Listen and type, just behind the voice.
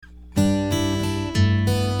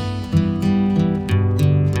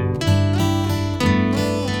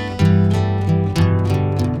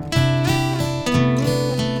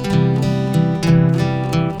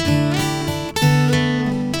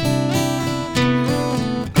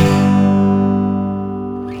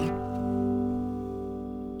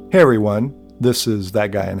Hey everyone, this is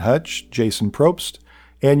That Guy in Hutch, Jason Probst,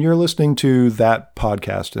 and you're listening to That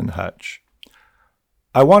Podcast in Hutch.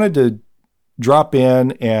 I wanted to drop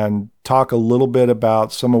in and talk a little bit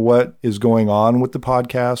about some of what is going on with the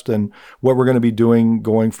podcast and what we're going to be doing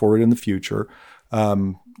going forward in the future.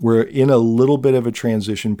 We're in a little bit of a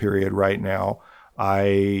transition period right now.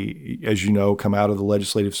 I, as you know, come out of the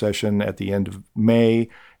legislative session at the end of May,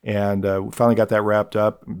 and we finally got that wrapped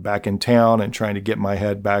up, back in town and trying to get my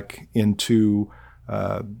head back into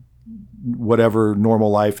whatever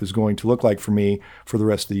normal life is going to look like for me for the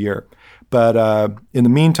rest of the year. But in the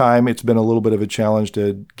meantime, it's been a little bit of a challenge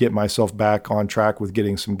to get myself back on track with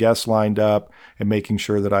getting some guests lined up and making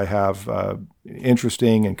sure that I have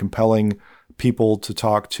interesting and compelling people to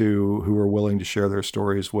talk to who are willing to share their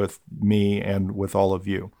stories with me and with all of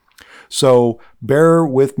you. So bear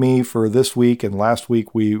with me for this week. And last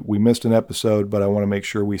week we missed an episode, but I want to make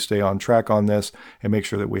sure we stay on track on this and make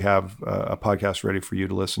sure that we have a podcast ready for you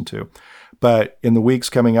to listen to. But in the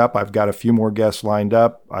weeks coming up, I've got a few more guests lined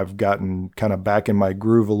up. I've gotten kind of back in my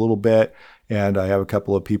groove a little bit, and I have a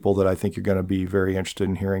couple of people that I think you're going to be very interested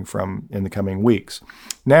in hearing from in the coming weeks.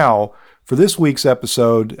 Now, for this week's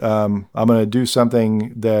episode, I'm going to do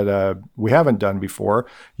something that we haven't done before.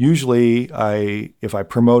 Usually, if I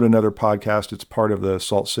promote another podcast, it's part of the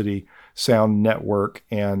Salt City Sound Network,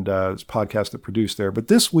 and it's a podcast that produced there. But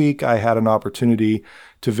this week, I had an opportunity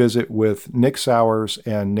to visit with Nick Sowers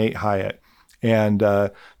and Nate Hyatt. And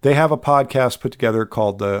they have a podcast put together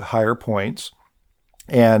called The Higher Points.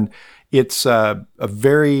 And it's I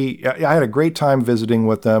had a great time visiting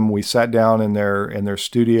with them. We sat down in their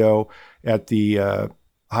studio at the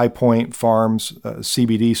High Point Farms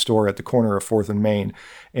CBD store at the corner of 4th and Main.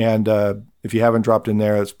 And if you haven't dropped in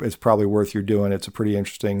there, it's probably worth your doing. It's a pretty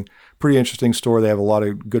interesting store. They have a lot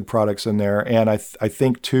of good products in there. And I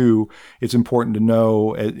think, too, it's important to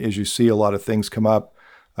know, as you see a lot of things come up,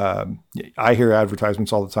 I hear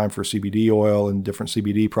advertisements all the time for CBD oil and different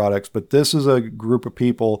CBD products, but this is a group of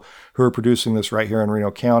people who are producing this right here in Reno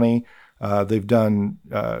County. They've done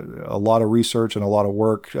a lot of research and a lot of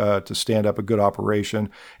work to stand up a good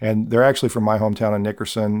operation. And they're actually from my hometown in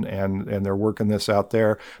Nickerson, and they're working this out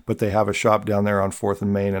there, but they have a shop down there on 4th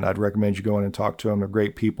and Main, and I'd recommend you go in and talk to them. They're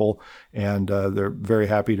great people, and they're very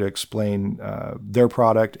happy to explain their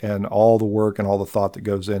product and all the work and all the thought that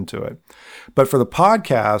goes into it. But for the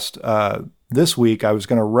podcast, this week, I was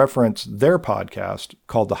going to reference their podcast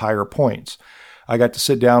called The Higher Points. I got to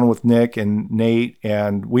sit down with Nick and Nate,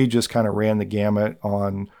 and we just kind of ran the gamut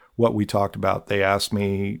on what we talked about. They asked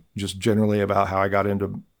me just generally about how I got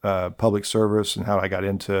into public service and how I got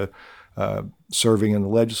into serving in the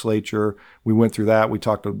legislature. We went through that. We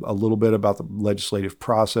talked a little bit about the legislative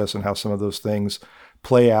process and how some of those things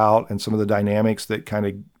play out and some of the dynamics that kind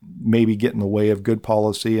of maybe get in the way of good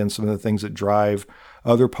policy and some of the things that drive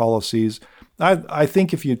other policies. I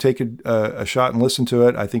think if you take a shot and listen to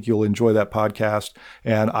it, I think you'll enjoy that podcast.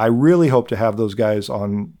 And I really hope to have those guys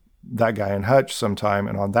on That Guy in Hutch sometime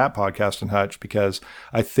and on that podcast in Hutch, because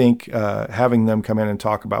I think having them come in and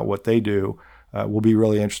talk about what they do will be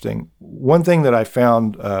really interesting. One thing that I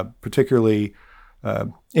found particularly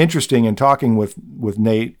interesting in talking with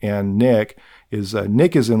Nate and Nick is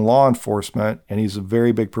Nick is in law enforcement, and he's a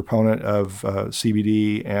very big proponent of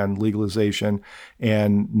CBD and legalization.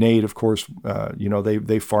 And Nate, of course,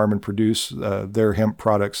 they farm and produce their hemp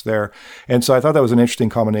products there. And so I thought that was an interesting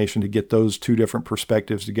combination to get those two different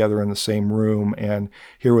perspectives together in the same room and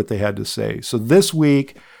hear what they had to say. So this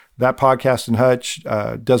week, That Podcast in Hutch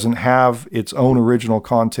doesn't have its own original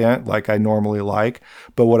content like I normally like,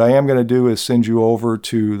 but what I am going to do is send you over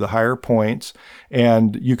to The Higher Points,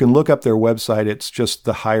 and you can look up their website. It's just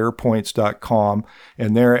thehigherpoints.com,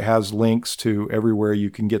 and there it has links to everywhere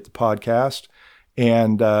you can get the podcast.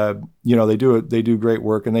 And they do great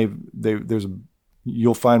work, and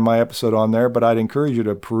you'll find my episode on there, but I'd encourage you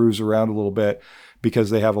to peruse around a little bit,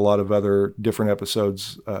 because they have a lot of other different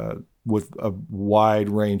episodes with a wide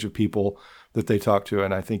range of people that they talk to.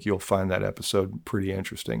 And I think you'll find that episode pretty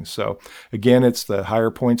interesting. So again, it's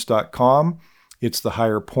thehigherpoints.com. It's the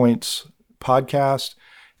Higher Points podcast,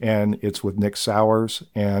 and it's with Nick Sowers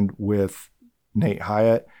and with Nate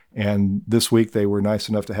Hyatt. And this week they were nice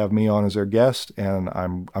enough to have me on as their guest, and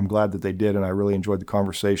I'm glad that they did, and I really enjoyed the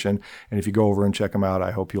conversation. And if you go over and check them out, I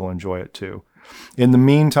hope you'll enjoy it too. In the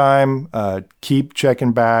meantime, keep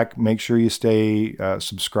checking back. Make sure you stay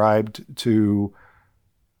subscribed to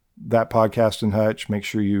That Podcast in Hutch. Make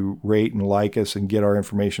sure you rate and like us and get our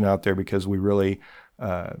information out there, because we really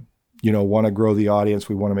want to grow the audience.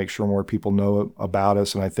 We want to make sure more people know about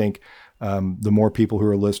us. And I think the more people who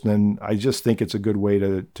are listening, I just think it's a good way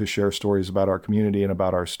to share stories about our community and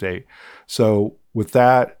about our state. So with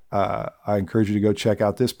that, I encourage you to go check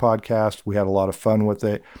out this podcast. We had a lot of fun with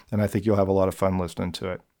it, and I think you'll have a lot of fun listening to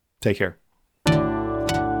it. Take care.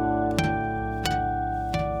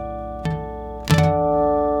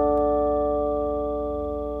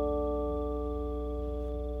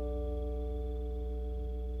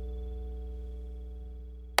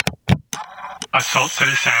 A Salt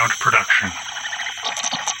City Sound production.